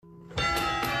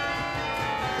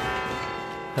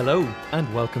Hello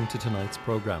and welcome to tonight's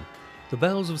programme. The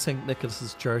bells of St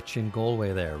Nicholas's Church in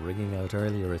Galway there ringing out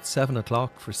earlier at 7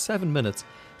 o'clock for 7 minutes,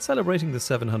 celebrating the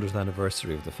 700th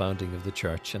anniversary of the founding of the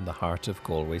church in the heart of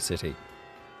Galway City.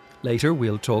 Later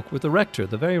we'll talk with the rector,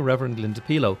 the very Reverend Linda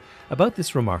Pilo, about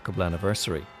this remarkable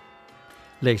anniversary.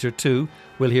 Later too,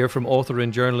 we'll hear from author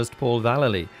and journalist Paul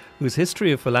Vallely, whose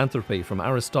history of philanthropy from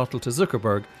Aristotle to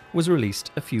Zuckerberg was released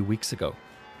a few weeks ago.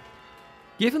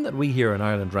 Given that we here in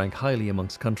Ireland rank highly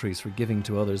amongst countries for giving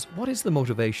to others, what is the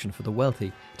motivation for the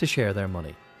wealthy to share their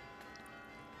money?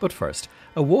 But first,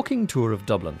 a walking tour of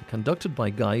Dublin, conducted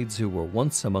by guides who were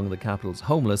once among the capital's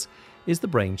homeless, is the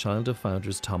brainchild of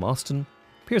founders Tom Austin,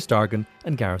 Pierce Dargan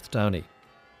and Gareth Downey.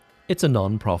 It's a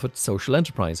non-profit social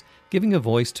enterprise, giving a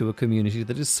voice to a community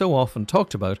that is so often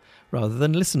talked about rather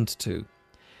than listened to.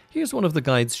 Here's one of the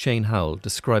guides, Shane Howell,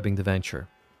 describing the venture.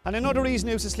 And another reason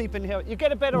I used to sleep in here, you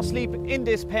get a better sleep in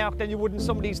this park than you would in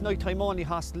some of these nighttime only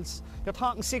hostels. You're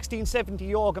talking 16, 70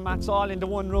 yoga mats all into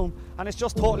one room, and it's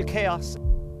just total chaos.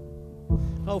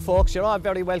 No folks, you're all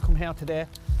very welcome here today.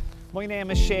 My name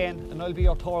is Shane and I'll be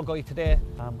your tour guide today.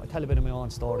 I tell a bit of my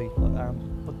own story,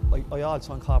 but I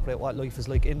also incorporate what life is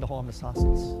like in the homeless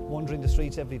hostels. Wandering the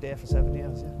streets every day for 7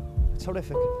 years, yeah. It's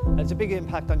horrific. And it's a big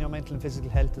impact on your mental and physical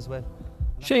health as well.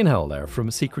 Shane Howell there from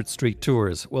Secret Street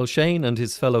Tours. Well, Shane and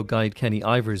his fellow guide Kenny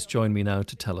Eivers join me now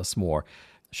to tell us more.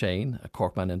 Shane, a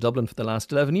Corkman in Dublin for the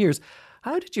last 11 years,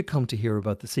 how did you come to hear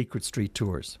about the Secret Street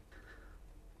Tours?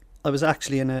 I was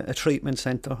actually in a treatment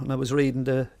centre and I was reading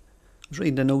the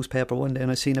newspaper one day and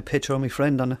I seen a picture of my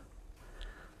friend on it.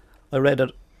 I read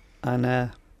it and I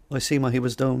seen what he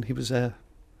was doing. He was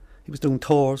doing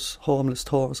tours, homeless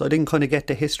tours. I didn't kind of get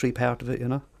the history part of it, you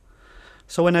know.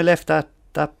 So when I left that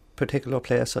particular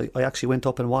place, I actually went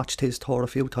up and watched his tour a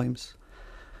few times,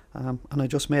 and I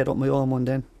just made up my own one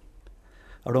then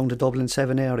around the Dublin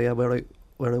 7 area where I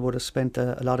would have spent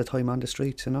a lot of time on the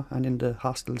streets, you know, and in the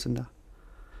hostels and that.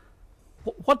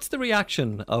 What's the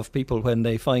reaction of people when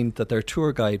they find that their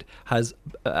tour guide has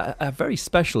a very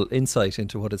special insight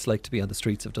into what it's like to be on the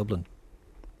streets of Dublin?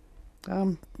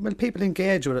 Well, people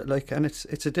engage with it, and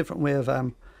it's a different way of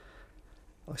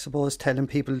I suppose telling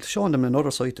people, showing them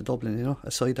another side to Dublin, you know,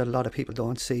 a side that a lot of people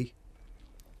don't see.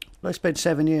 I spent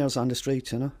 7 years on the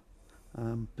streets, you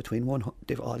know, between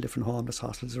all different homeless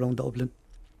hostels around Dublin.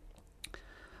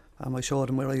 I showed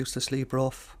them where I used to sleep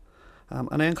rough,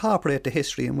 and I incorporate the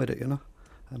history in with it, you know.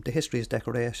 The history is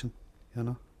decoration, you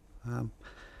know. And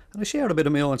I share a bit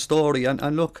of my own story,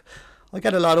 and look, I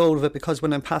get a lot out of it because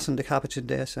when I'm passing the Capuchin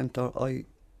Day Centre, I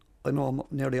know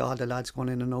nearly all the lads going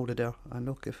in and out of there, and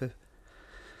look,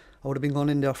 I would have been going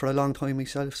in there for a long time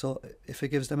myself, so if it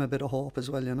gives them a bit of hope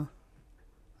as well, you know.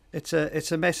 It's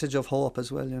a message of hope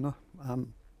as well, you know,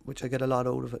 which I get a lot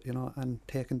out of it, you know, and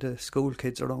taking the school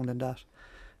kids around and that.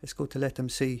 It's good to let them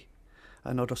see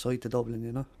another side to Dublin,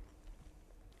 you know.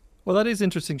 Well, that is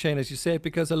interesting, Shane, as you say,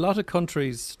 because a lot of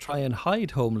countries try and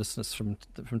hide homelessness from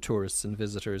tourists and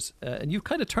visitors, and you've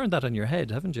kind of turned that on your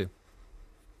head, haven't you?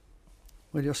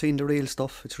 Well, you're seeing the real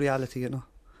stuff. It's reality, you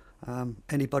know.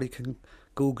 Anybody can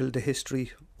Google the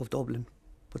history of Dublin,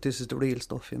 but this is the real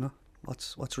stuff, you know,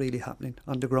 what's really happening,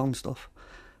 underground stuff,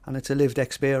 and it's a lived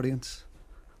experience.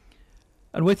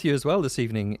 And with you as well this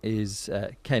evening is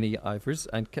Kenny Eivers.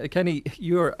 And Kenny,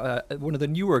 you're one of the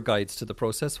newer guides to the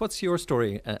process. What's your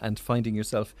story and finding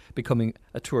yourself becoming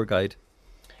a tour guide?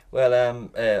 Well,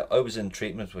 I was in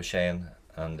treatment with Shane,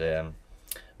 and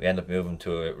we ended up moving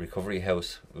to a recovery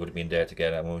house. We would have been there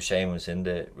together, and when Shane was in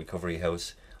the recovery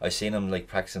house, I seen him like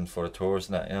practicing for the tours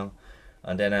and that, you know.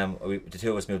 And then the two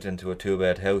of us moved into a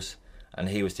 2-bed house, and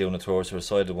he was doing the tours, so I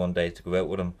decided one day to go out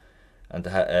with him and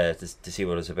to see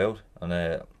what it was about. And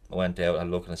I went out and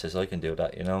looked and I says, I can do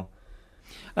that, you know.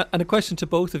 And a question to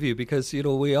both of you, because, you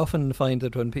know, we often find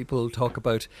that when people talk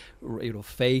about, you know,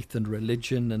 faith and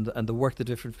religion and the work that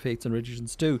different faiths and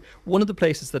religions do, one of the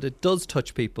places that it does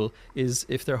touch people is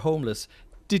if they're homeless.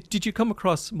 Did you come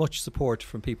across much support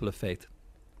from people of faith?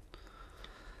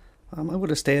 I would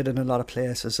have stayed in a lot of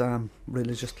places,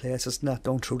 religious places, not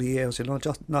down through the years, you know,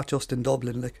 not just in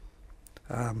Dublin, like.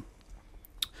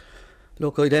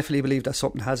 Look, I definitely believe that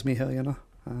something has me here, you know.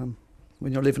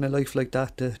 When you're living a life like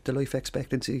that, the life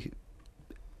expectancy,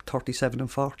 37 and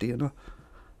 40, you know.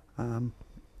 And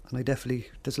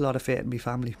there's a lot of faith in my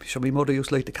family. Sure, my mother used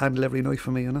to light the candle every night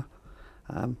for me, you know,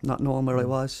 not knowing where I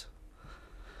was.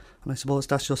 And I suppose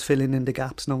that's just filling in the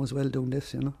gaps now as well, doing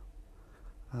this, you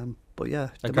know. But yeah,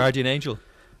 a guardian angel.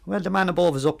 Well, the man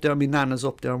above is up there, my nana's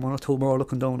up there, and one or two more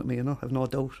looking down at me, you know, I've no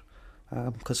doubt.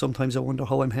 Because sometimes I wonder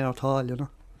how I'm here at all, you know.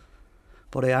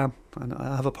 But I am, and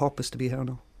I have a purpose to be here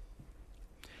now.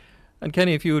 And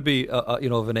Kenny, if you would be,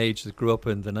 of an age that grew up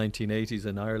in the 1980s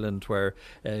in Ireland, where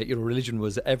religion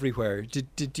was everywhere,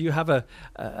 did you have a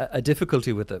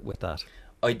difficulty with that?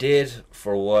 I did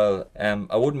for a while.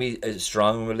 I wouldn't be as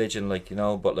strong in religion, but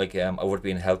I would have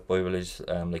been helped by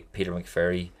religion, like Peter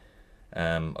McFerry.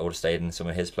 I would have stayed in some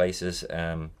of his places.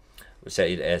 We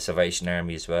stayed Salvation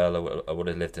Army as well. I would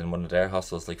have lived in one of their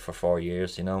hostels for 4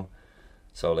 years,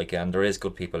 So and there is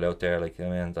good people out there,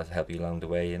 that help you along the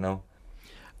way,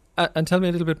 And tell me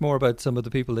a little bit more about some of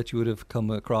the people that you would have come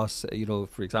across,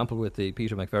 for example, with the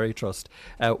Peter McVerry Trust.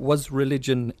 Was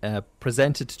religion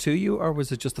presented to you, or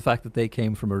was it just the fact that they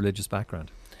came from a religious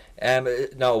background?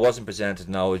 No, it wasn't presented.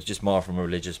 No, it was just more from a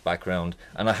religious background.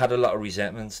 And I had a lot of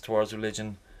resentments towards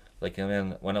religion,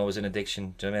 when I was in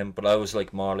addiction, do you know what I mean? But I was I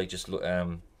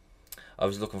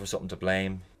was looking for something to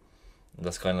blame. And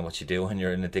that's kind of what you do when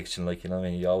you're in addiction,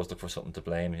 you always look for something to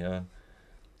blame,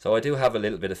 So I do have a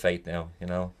little bit of faith now,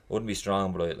 I wouldn't be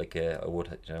strong, but I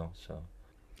would, so.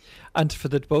 And for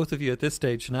the both of you at this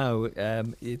stage now,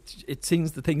 it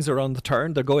seems that things are on the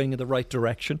turn, they're going in the right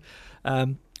direction.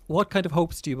 What kind of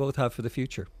hopes do you both have for the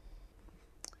future?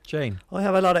 Shane? I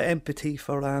have a lot of empathy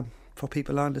for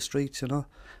people on the streets,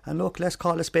 And look, let's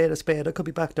call a spade a spade. I could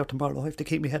be back there tomorrow. I have to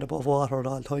keep my head above water at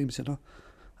all times,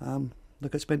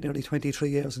 Look, I spent nearly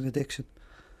 23 years in addiction.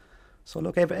 So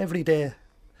look, every day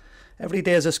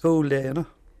is a school day,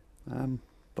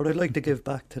 But I'd like to give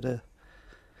back to the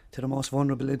most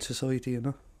vulnerable in society,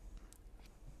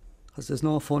 Because there's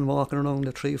no fun walking around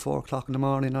at 3-4 o'clock in the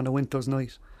morning on a winter's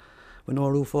night with no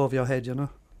roof over your head,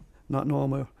 Not no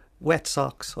more wet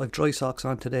socks. I've dry socks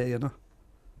on today, And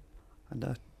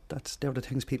they're the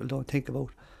things people don't think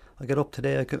about. I get up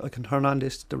today, I can turn on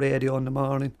the radio in the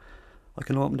morning. I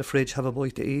can open the fridge, have a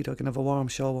bite to eat. I can have a warm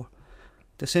shower.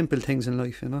 The simple things in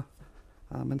life,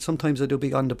 And sometimes I do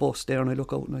be on the bus there and I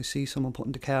look out and I see someone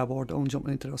putting the cardboard down,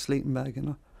 jumping into their sleeping bag,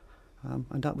 And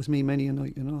that was me many a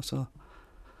night,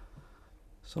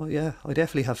 So yeah, I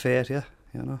definitely have faith, yeah,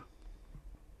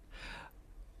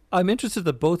 I'm interested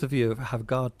that both of you have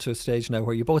got to a stage now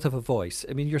where you both have a voice.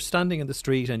 I mean, you're standing in the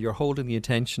street and you're holding the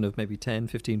attention of maybe 10,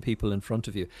 15 people in front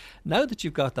of you. Now that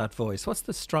you've got that voice, what's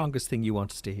the strongest thing you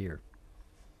want us to hear?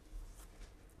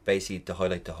 Basically, to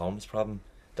highlight the homeless problem,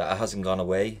 that it hasn't gone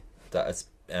away, that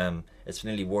it's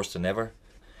nearly worse than ever.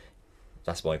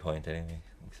 That's my point, anyway.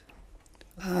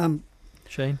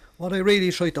 Shane? What I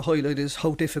really try to highlight is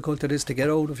how difficult it is to get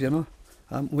out of,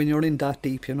 when you're in that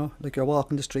deep, you're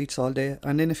walking the streets all day,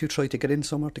 and then if you try to get in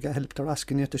somewhere to get help, they're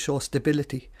asking you to show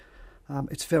stability.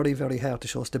 It's very, very hard to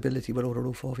show stability without a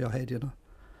roof over your head,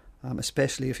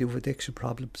 especially if you have addiction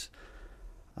problems.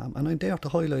 And I'm there to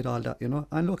highlight all that,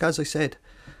 And look, as I said,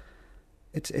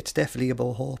 it's definitely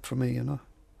about hope for me,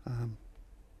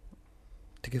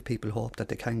 to give people hope that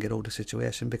they can get out of the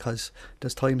situation, because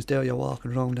there's times there you're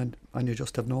walking around and you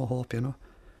just have no hope, You're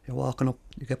walking up,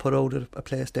 you get put out of a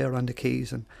place there on the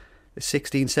quays, and there's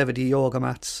 16, 70 yoga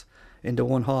mats in the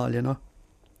one hall, You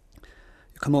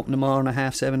come up in the morning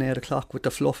at 7:30, 8 o'clock with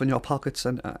the fluff in your pockets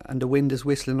and the wind is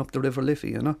whistling up the River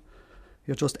Liffey,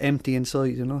 You're just empty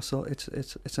inside, So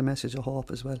it's a message of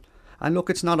hope as well. And look,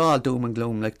 it's not all doom and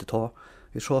gloom like the tour.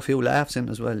 You throw a few laughs in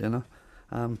as well,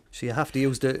 So you have to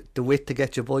use the wit to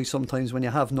get you by sometimes when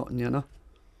you have nothing, You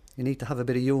need to have a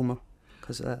bit of humour,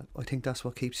 because I think that's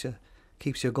what keeps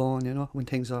you going, when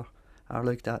things are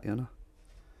like that, And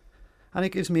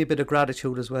it gives me a bit of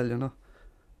gratitude as well,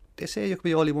 They say you could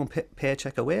be only one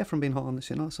paycheck away from being homeless,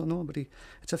 So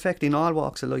it's affecting all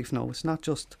walks of life now. It's not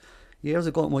just, years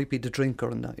ago it might be the drinker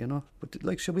and that, But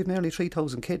we've nearly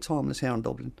 3,000 kids homeless here in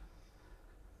Dublin.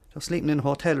 They're sleeping in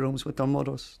hotel rooms with their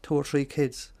mothers, 2 or 3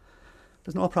 kids.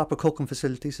 There's no proper cooking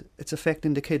facilities. It's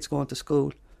affecting the kids going to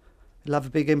school. It'll have a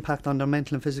big impact on their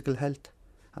mental and physical health.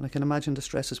 And I can imagine the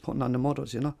stress it's putting on the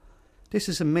mothers, This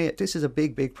is a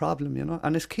big, big problem,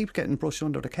 And it keeps getting brushed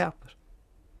under the carpet.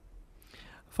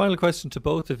 Final question to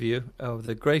both of you. Of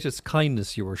the greatest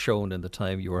kindness you were shown in the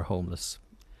time you were homeless.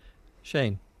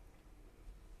 Shane?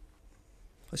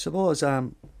 I suppose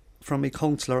from my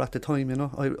counsellor at the time,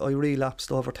 I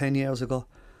relapsed over 10 years ago.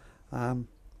 And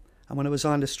when I was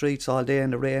on the streets all day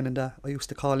in the rain and that, I used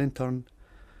to call into her,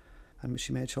 and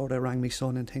she made sure they rang my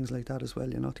son and things like that as well,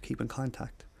 to keep in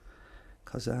contact.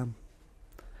 Because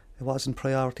it wasn't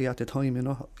priority at the time,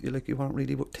 you weren't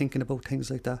really thinking about things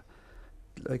like that.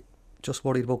 Just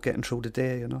worried about getting through the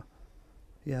day,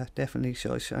 Yeah, definitely.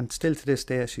 And still to this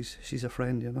day, she's a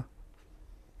friend,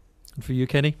 And for you,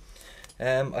 Kenny?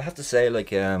 I have to say,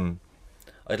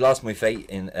 I'd lost my faith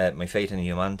in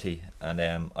humanity,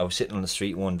 and I was sitting on the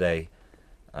street one day,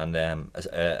 and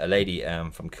a lady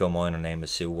from Kilmoyne, her name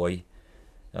is Sue White,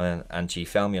 and she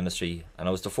found me on the street, and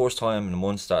it was the first time in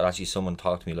months that actually someone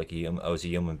talked to me like I was a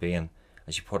human being,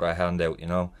 and she put her hand out,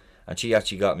 and she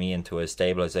actually got me into a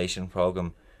stabilization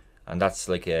program, and that's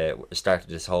like started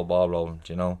this whole ball rolling,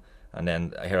 and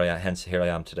then here I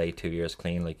am today, 2 years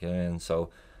clean, and so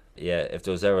yeah, if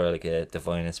there was ever like a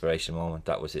divine inspiration moment,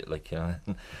 that was it,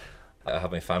 I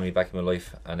have my family back in my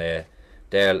life, and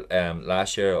there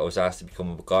last year I was asked to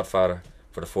become a godfather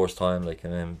for the first time,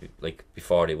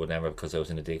 before they would never, because I was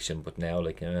in addiction, but now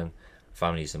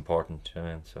family is important,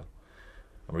 so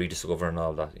I'm rediscovering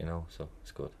all that, so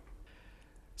it's good.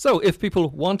 So if people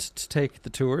want to take the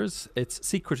tours, it's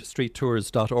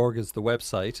secretstreettours.org is the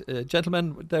website.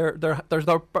 Gentlemen,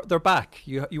 they're back.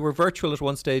 You were virtual at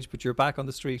one stage, but you're back on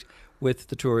the street with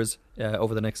the tours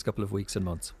over the next couple of weeks and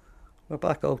months. We're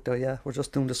back out there, yeah. We're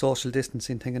just doing the social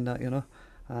distancing thing and that,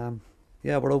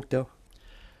 yeah, we're out there.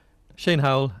 Shane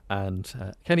Howell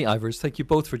and Kenny Eivers, thank you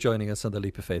both for joining us on The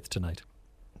Leap of Faith tonight.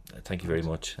 Thank you very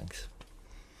much. Thanks.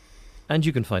 And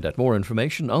you can find out more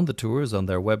information on the tours on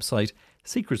their website,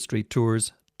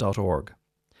 secretstreettours.org.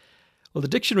 Well, the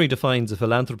dictionary defines a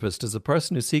philanthropist as a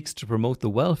person who seeks to promote the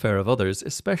welfare of others,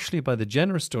 especially by the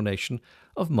generous donation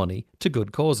of money to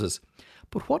good causes.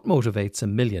 But what motivates a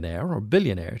millionaire or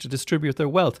billionaire to distribute their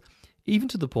wealth, even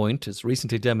to the point, as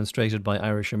recently demonstrated by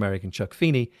Irish-American Chuck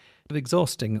Feeney, of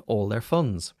exhausting all their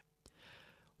funds?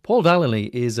 Paul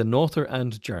Vallely is an author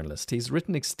and journalist. He's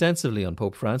written extensively on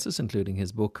Pope Francis, including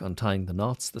his book Untying the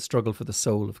Knots, The Struggle for the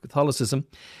Soul of Catholicism.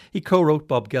 He co-wrote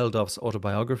Bob Geldof's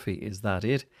autobiography, Is That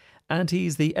It? And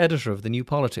he's the editor of The New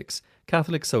Politics,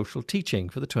 Catholic Social Teaching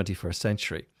for the 21st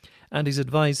Century. And he's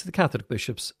advised the Catholic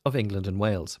bishops of England and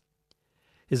Wales.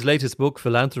 His latest book,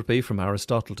 Philanthropy, From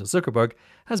Aristotle to Zuckerberg,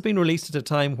 has been released at a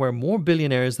time where more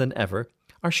billionaires than ever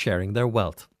are sharing their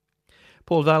wealth.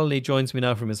 Paul Vallely joins me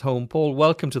now from his home. Paul,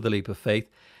 welcome to The Leap of Faith.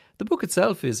 The book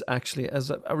itself is actually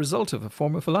as a result of a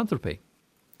form of philanthropy.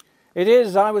 It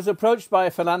is. I was approached by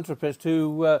a philanthropist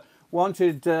who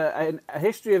wanted a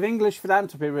history of English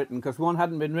philanthropy written, because one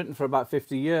hadn't been written for about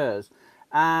 50 years.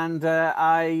 And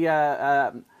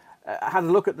I had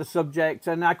a look at the subject,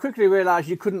 and I quickly realised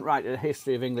you couldn't write a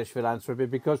history of English philanthropy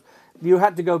because you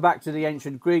had to go back to the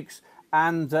ancient Greeks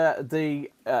and the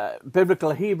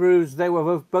biblical Hebrews. They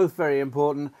were both very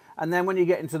important. And then when you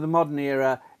get into the modern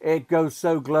era, it goes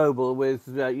so global with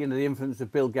the influence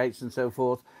of Bill Gates and so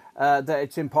forth that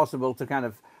it's impossible to kind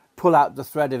of pull out the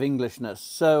thread of Englishness.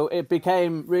 So it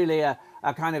became really a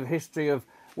kind of history of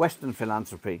Western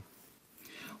philanthropy.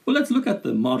 Well, let's look at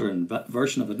the modern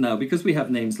version of it now, because we have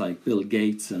names like Bill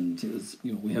Gates, and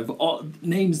we have all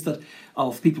names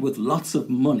of people with lots of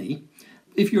money.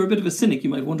 If you're a bit of a cynic, you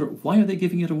might wonder, why are they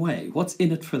giving it away? What's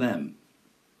in it for them?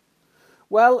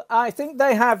 Well, I think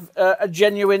they have a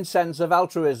genuine sense of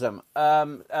altruism,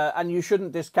 and you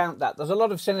shouldn't discount that. There's a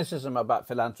lot of cynicism about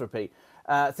philanthropy,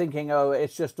 thinking, oh,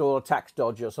 it's just all a tax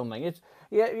dodge or something.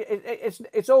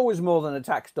 It's always more than a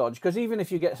tax dodge, because even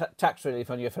if you get tax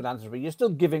relief on your philanthropy, you're still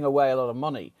giving away a lot of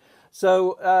money.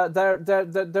 So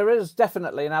there is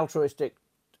definitely an altruistic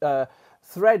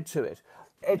thread to it.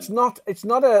 It's not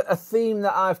a theme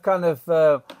that I've kind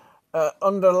of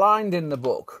underlined in the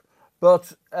book,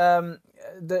 but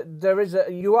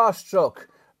you are struck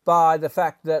by the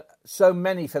fact that so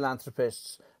many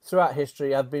philanthropists throughout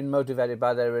history have been motivated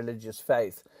by their religious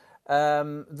faith.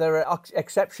 There are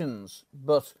exceptions,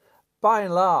 but by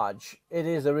and large, it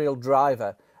is a real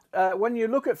driver. When you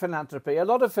look at philanthropy, a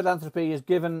lot of philanthropy is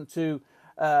given to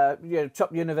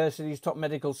top universities, top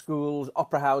medical schools,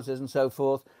 opera houses, and so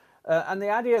forth. And the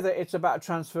idea that it's about a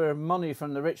transfer of money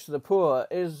from the rich to the poor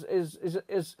is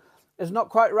not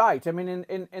quite right. I mean,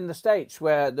 in the States,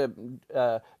 where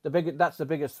that's the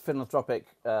biggest philanthropic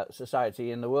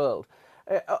society in the world,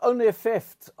 only a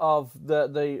fifth of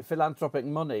the philanthropic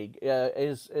money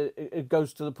it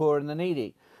goes to the poor and the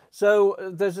needy. So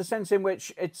there's a sense in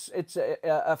which it's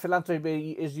a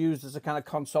philanthropy is used as a kind of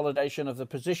consolidation of the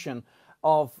position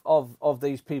of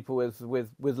these people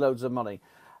with loads of money.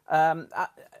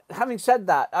 Having said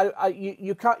that,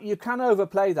 you can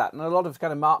overplay that, and a lot of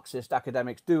kind of Marxist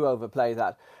academics do overplay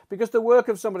that, because the work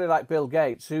of somebody like Bill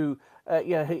Gates, who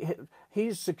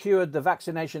he's secured the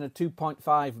vaccination of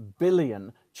 2.5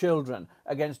 billion children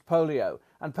against polio,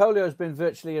 and polio has been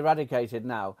virtually eradicated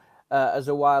now as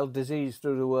a wild disease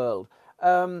through the world.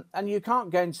 And you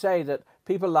can't gainsay that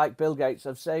people like Bill Gates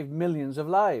have saved millions of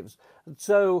lives.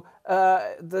 So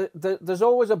there's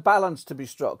always a balance to be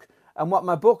struck. And what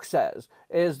my book says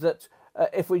is that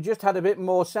if we just had a bit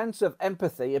more sense of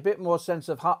empathy, a bit more sense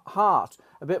of heart,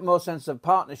 a bit more sense of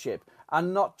partnership,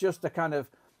 and not just a kind of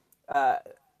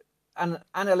an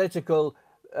analytical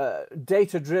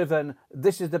data-driven,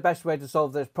 this is the best way to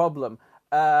solve this problem,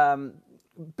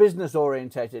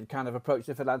 business-orientated kind of approach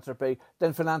to philanthropy,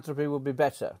 then philanthropy will be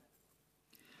better.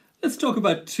 Let's talk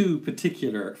about two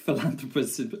particular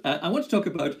philanthropists. I want to talk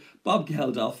about Bob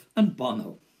Geldof and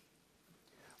Bono.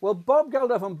 Well, Bob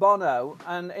Geldof and Bono,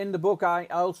 and in the book I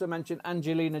also mentioned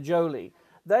Angelina Jolie,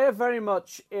 they are very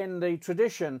much in the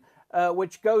tradition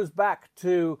which goes back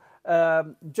to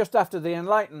just after the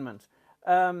Enlightenment.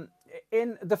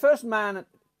 In the first man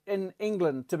in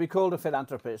England to be called a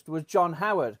philanthropist was John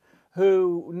Howard,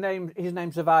 his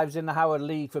name survives in the Howard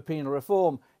League for Penal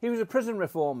Reform. He was a prison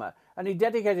reformer, and he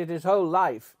dedicated his whole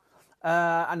life,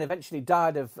 and eventually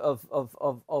died of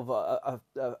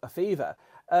a fever.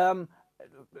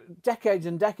 Decades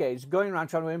and decades going around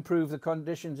trying to improve the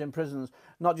conditions in prisons,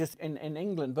 not just in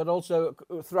England, but also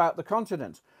throughout the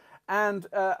continent. And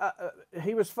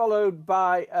he was followed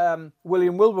by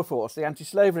William Wilberforce, the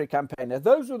anti-slavery campaigner.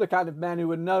 Those were the kind of men who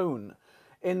were known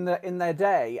in their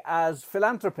day as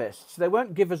philanthropists. They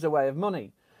weren't givers away of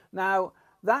money. Now,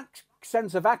 that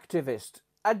sense of activist,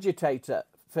 agitator,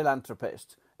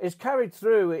 philanthropist is carried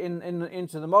through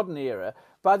into the modern era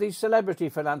by these celebrity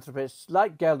philanthropists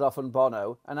like Geldof and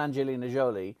Bono and Angelina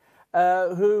Jolie,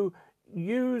 who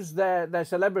use their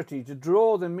celebrity to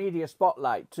draw the media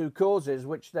spotlight to causes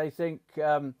which they think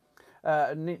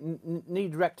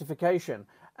need rectification.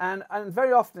 And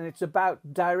very often it's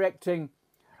about directing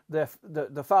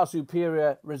the far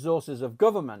superior resources of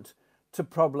government to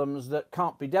problems that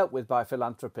can't be dealt with by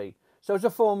philanthropy. So it's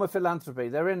a form of philanthropy.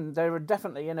 They're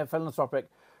definitely in a philanthropic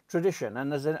tradition.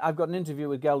 And I've got an interview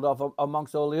with Geldof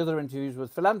amongst all the other interviews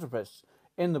with philanthropists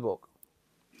in the book.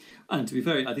 And to be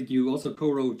fair, I think you also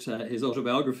co-wrote his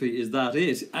autobiography, Is That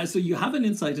It? So you have an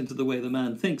insight into the way the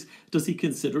man thinks. Does he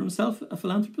consider himself a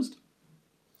philanthropist?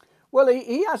 Well,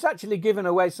 he has actually given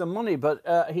away some money, but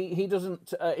he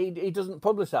doesn't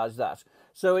publicise that.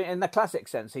 So in the classic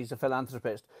sense, he's a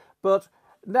philanthropist. But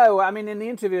no, I mean, in the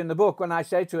interview in the book, when I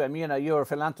say to him, you're a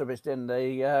philanthropist in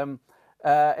the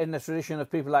tradition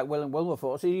of people like William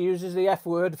Wilberforce, he uses the F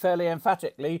word fairly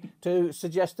emphatically to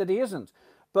suggest that he isn't.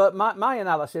 But my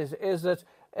analysis is that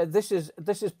this is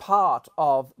part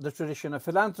of the tradition of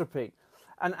philanthropy,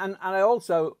 and I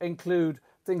also include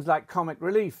things like comic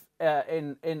relief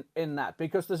in that,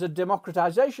 because there's a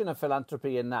democratization of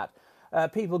philanthropy in that.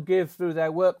 People give through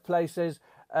their workplaces.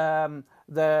 There's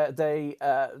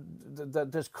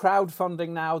crowdfunding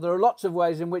now. There are lots of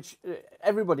ways in which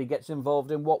everybody gets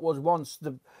involved in what was once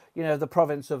the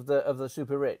province of the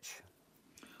super rich.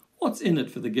 What's in it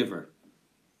for the giver?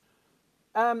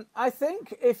 I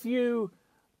think if you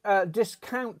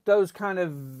discount those kind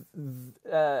of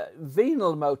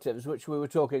venal motives which we were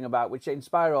talking about, which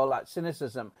inspire all that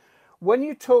cynicism, when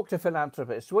you talk to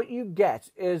philanthropists, what you get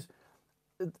is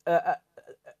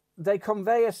they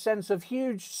convey a sense of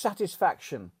huge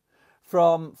satisfaction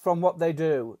from what they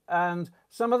do. And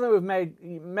some of them have made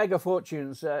mega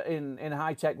fortunes in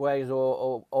high-tech ways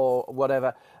or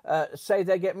whatever, say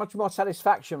they get much more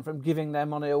satisfaction from giving their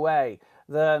money away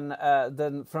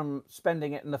than from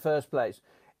spending it in the first place.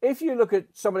 If you look at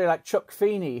somebody like Chuck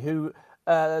Feeney, who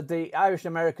the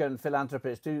Irish-American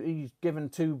philanthropist, he's given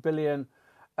 $2 billion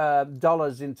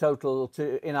in total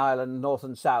in Ireland, North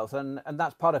and South, and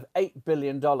that's part of $8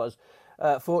 billion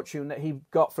fortune that he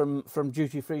got from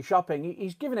duty-free shopping.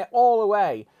 He's given it all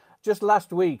away. Just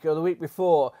last week or the week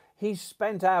before, he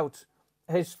spent out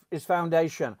his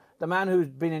foundation. The man who's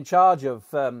been in charge of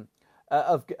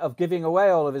giving away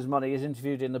all of his money is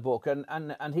interviewed in the book,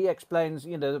 and he explains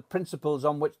the principles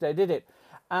on which they did it.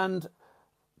 And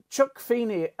Chuck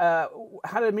Feeney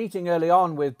had a meeting early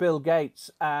on with Bill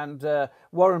Gates and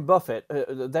Warren Buffett.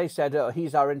 They said,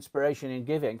 he's our inspiration in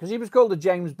giving, because he was called the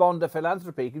James Bond of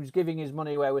philanthropy. He was giving his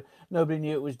money away. Nobody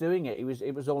knew it was doing it.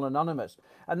 It was all anonymous.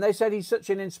 And they said he's such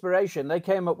an inspiration. They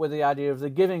came up with the idea of the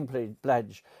giving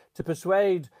pledge to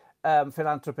persuade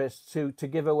philanthropists to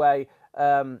give away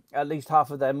at least half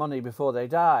of their money before they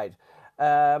died.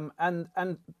 And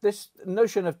this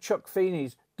notion of Chuck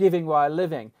Feeney's giving while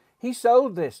living, he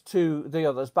sold this to the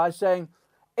others by saying,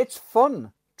 it's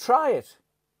fun, try it.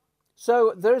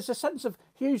 So there is a sense of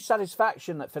huge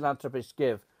satisfaction that philanthropists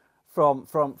give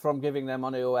from giving their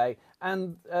money away.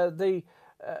 And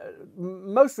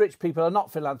most rich people are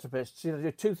not philanthropists.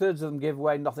 2/3 of them give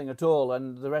away nothing at all,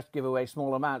 and the rest give away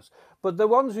small amounts. But the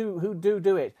ones who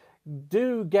do it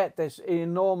do get this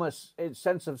enormous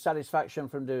sense of satisfaction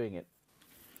from doing it.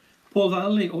 Paul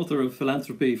Vallely, author of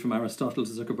Philanthropy, From Aristotle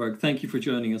to Zuckerberg, thank you for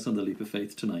joining us on The Leap of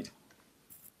Faith tonight.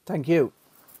 Thank you.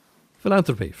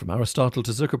 Philanthropy, From Aristotle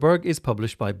to Zuckerberg is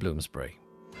published by Bloomsbury.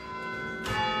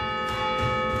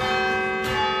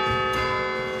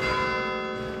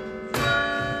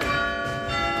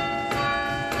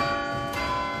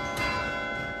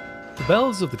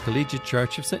 bells of the Collegiate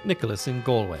Church of St Nicholas in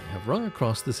Galway have rung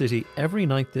across the city every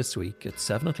night this week at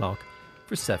 7 o'clock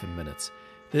for 7 minutes.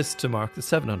 This to mark the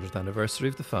 700th anniversary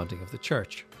of the founding of the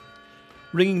church.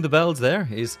 Ringing the bells there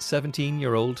is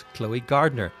 17-year-old Chloe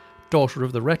Gardner, daughter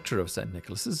of the rector of St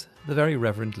Nicholas's, the very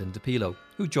Reverend Linda Pilo,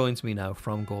 who joins me now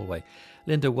from Galway.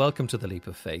 Linda, welcome to The Leap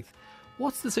of Faith.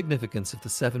 What's the significance of the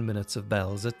 7 minutes of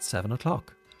bells at 7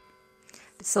 o'clock?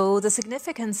 So the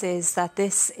significance is that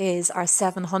this is our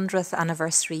 700th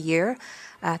anniversary year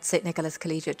at St Nicholas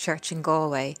Collegiate Church in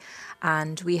Galway,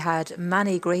 and we had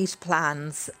many great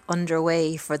plans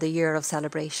underway for the year of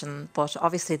celebration, but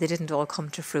obviously they didn't all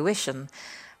come to fruition.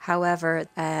 However,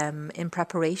 in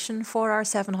preparation for our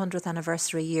 700th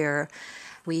anniversary year,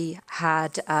 we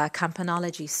had a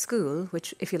campanology school,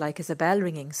 which, if you like, is a bell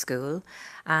ringing school,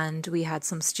 and we had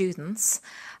some students,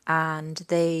 and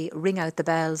they ring out the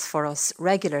bells for us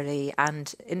regularly,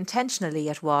 and intentionally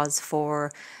it was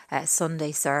for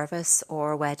Sunday service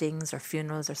or weddings or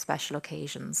funerals or special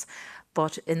occasions.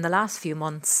 But in the last few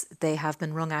months, they have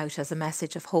been rung out as a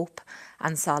message of hope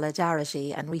and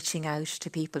solidarity and reaching out to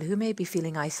people who may be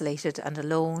feeling isolated and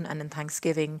alone, and in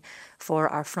thanksgiving for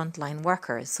our frontline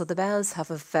workers. So the bells have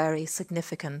a very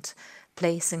significant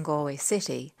place in Galway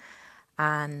City.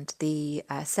 And the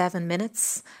 7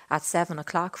 minutes at 7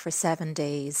 o'clock for 7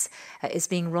 days is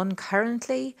being run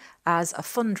currently as a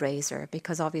fundraiser,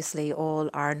 because obviously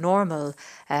all our normal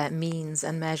means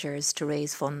and measures to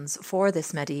raise funds for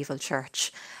this medieval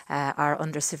church are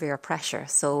under severe pressure.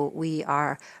 So we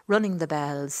are running the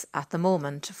bells at the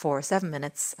moment for 7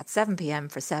 minutes at 7 p.m.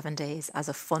 for 7 days as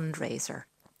a fundraiser.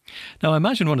 Now, I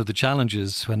imagine one of the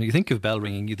challenges when you think of bell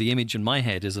ringing, the image in my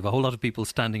head is of a whole lot of people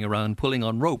standing around pulling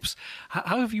on ropes.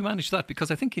 How have you managed that? Because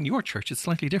I think in your church it's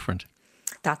slightly different.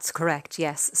 That's correct,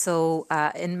 yes. So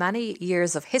in many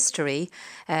years of history,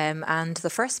 and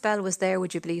the first bell was there,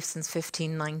 would you believe, since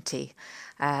 1590.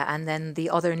 And then the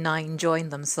other 9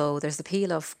 joined them. So there's the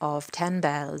peal of 10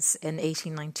 bells in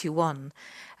 1891.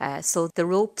 So the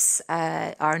ropes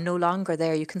are no longer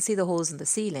there. You can see the holes in the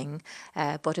ceiling,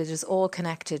 but it is all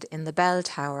connected in the bell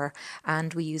tower,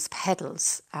 and we use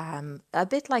pedals, a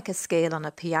bit like a scale on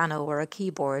a piano or a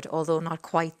keyboard, although not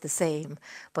quite the same,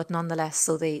 but nonetheless.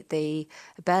 So the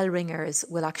bell ringers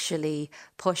will actually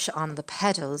push on the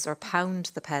pedals or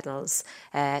pound the pedals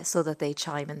so that they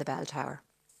chime in the bell tower.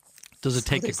 Does it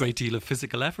take a great deal of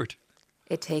physical effort?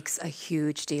 It takes a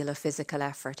huge deal of physical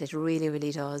effort. It really,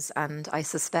 really does. And I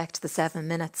suspect the 7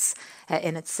 minutes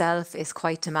in itself is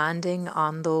quite demanding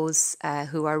on those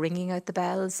who are ringing out the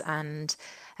bells, and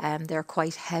they're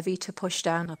quite heavy to push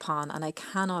down upon. And I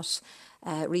cannot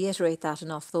reiterate that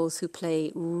enough. Those who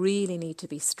play really need to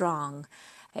be strong.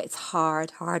 It's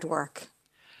hard work.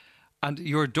 And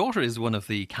your daughter is one of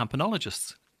the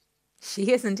campanologists.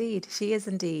 She is indeed.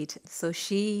 So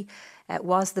she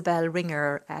was the bell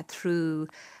ringer through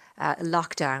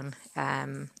lockdown,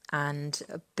 and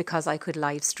because I could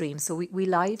live stream. So we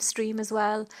live stream as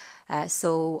well.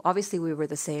 So obviously we were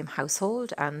the same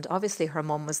household, and obviously her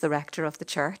mum was the rector of the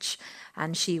church,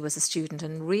 and she was a student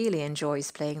and really enjoys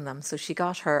playing them. So she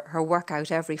got her workout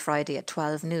every Friday at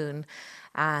 12 noon.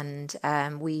 And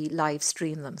we live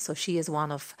stream them. So she is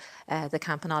one of the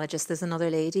campanologists. There's another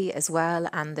lady as well,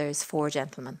 and there's 4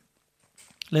 gentlemen.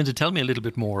 Linda, tell me a little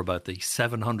bit more about the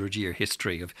 700-year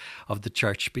history of the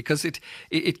church, because it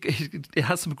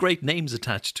has some great names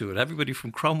attached to it. Everybody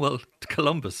from Cromwell to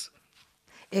Columbus.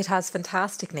 It has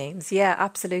fantastic names, yeah,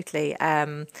 absolutely.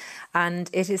 And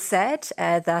it is said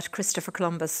that Christopher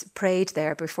Columbus prayed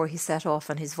there before he set off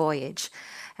on his voyage.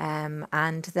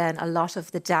 And then a lot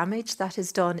of the damage that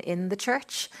is done in the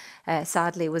church,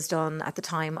 sadly, was done at the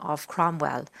time of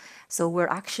Cromwell. So we're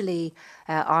actually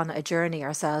on a journey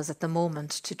ourselves at the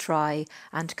moment to try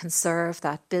and conserve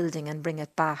that building and bring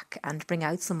it back and bring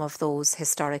out some of those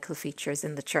historical features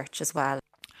in the church as well.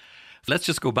 Let's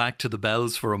just go back to the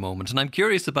bells for a moment. And I'm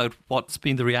curious about what's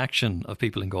been the reaction of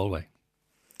people in Galway.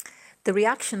 The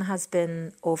reaction has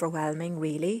been overwhelming,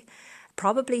 really.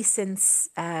 Probably since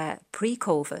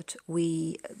pre-COVID,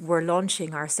 we were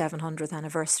launching our 700th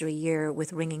anniversary year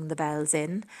with Ringing the Bells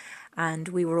In, and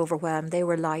we were overwhelmed. They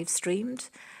were live streamed.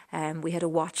 We had a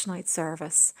watch night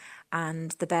service,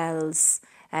 and the bells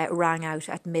rang out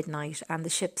at midnight, and the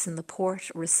ships in the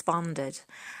port responded.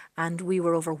 And we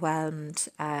were overwhelmed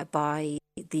by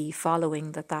the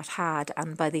following that had,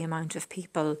 and by the amount of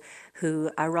people who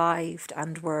arrived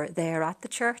and were there at the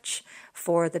church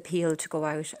for the peal to go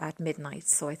out at midnight.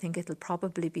 So I think it'll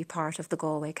probably be part of the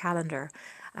Galway calendar.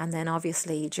 And then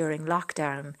obviously during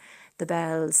lockdown, the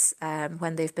bells,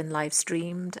 when they've been live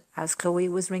streamed, as Chloe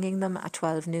was ringing them at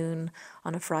 12 noon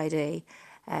on a Friday,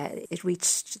 It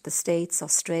reached the States,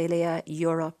 Australia,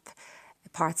 Europe,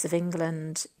 parts of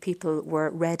England. People were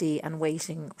ready and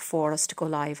waiting for us to go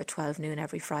live at 12 noon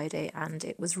every Friday, and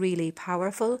it was really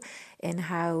powerful in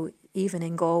how even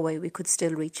in Galway we could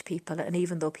still reach people, and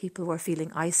even though people were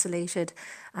feeling isolated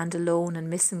and alone and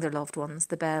missing their loved ones,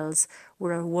 the bells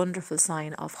were a wonderful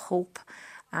sign of hope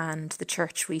and the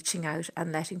church reaching out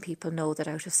and letting people know that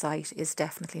out of sight is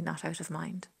definitely not out of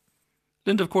mind.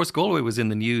 Linda, of course, Galway was in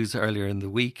the news earlier in the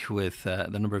week with the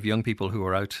number of young people who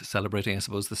were out celebrating, I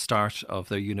suppose, the start of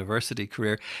their university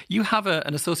career. You have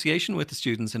an association with the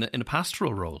students in a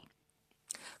pastoral role.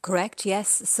 Correct,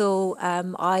 yes. So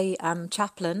I am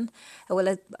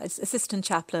assistant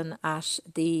chaplain at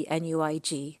the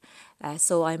NUIG.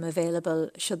 So I'm available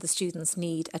should the students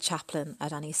need a chaplain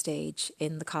at any stage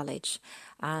in the college.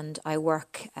 And I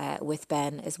work with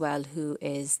Ben as well, who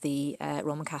is the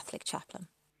Roman Catholic chaplain.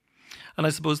 And I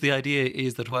suppose the idea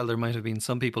is that while there might have been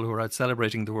some people who were out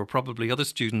celebrating, there were probably other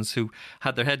students who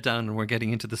had their head down and were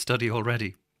getting into the study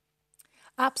already.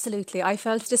 Absolutely. I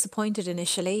felt disappointed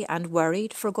initially and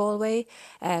worried for Galway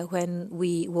when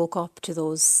we woke up to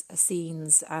those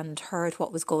scenes and heard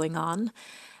what was going on.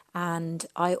 And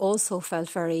I also felt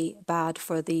very bad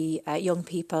for the young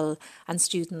people and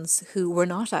students who were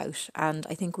not out. And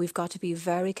I think we've got to be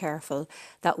very careful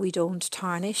that we don't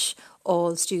tarnish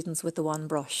all students with the one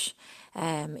brush.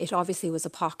 It obviously was a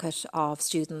pocket of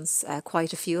students,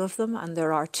 quite a few of them, and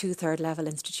there are 2 third-level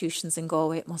institutions in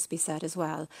Galway, it must be said as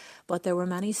well. But there were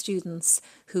many students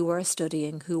who were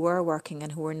studying, who were working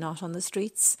and who were not on the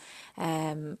streets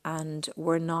and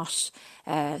were not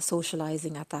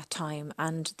socialising at that time.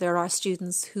 And there are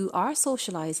students who are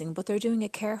socialising, but they're doing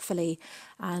it carefully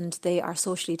and they are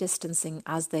socially distancing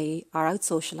as they are out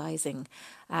socialising.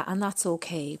 And that's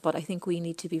okay, but I think we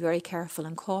need to be very careful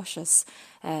and cautious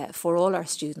for all our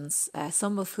students,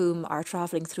 some of whom are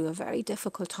travelling through a very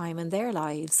difficult time in their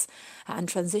lives and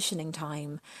transitioning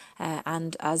time.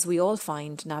 And as we all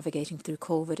find, navigating through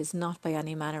COVID is not by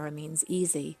any manner or means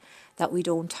easy, that we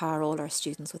don't tar all our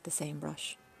students with the same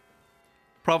brush.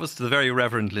 Provost to the very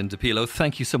Reverend Linda Pilo,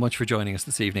 thank you so much for joining us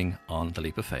this evening on The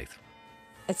Leap of Faith.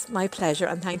 It's my pleasure,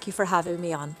 and thank you for having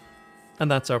me on. And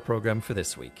that's our programme for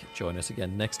this week. Join us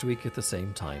again next week at the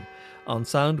same time. On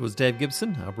sound was Dave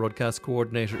Gibson. Our broadcast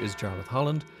coordinator is Jarlath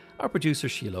Holland. Our producer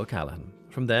Sheila O'Callaghan.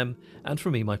 From them and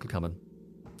from me, Michael Cummin.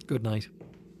 Good night.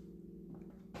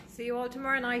 See you all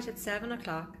tomorrow night at 7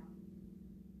 o'clock.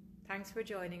 Thanks for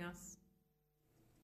joining us.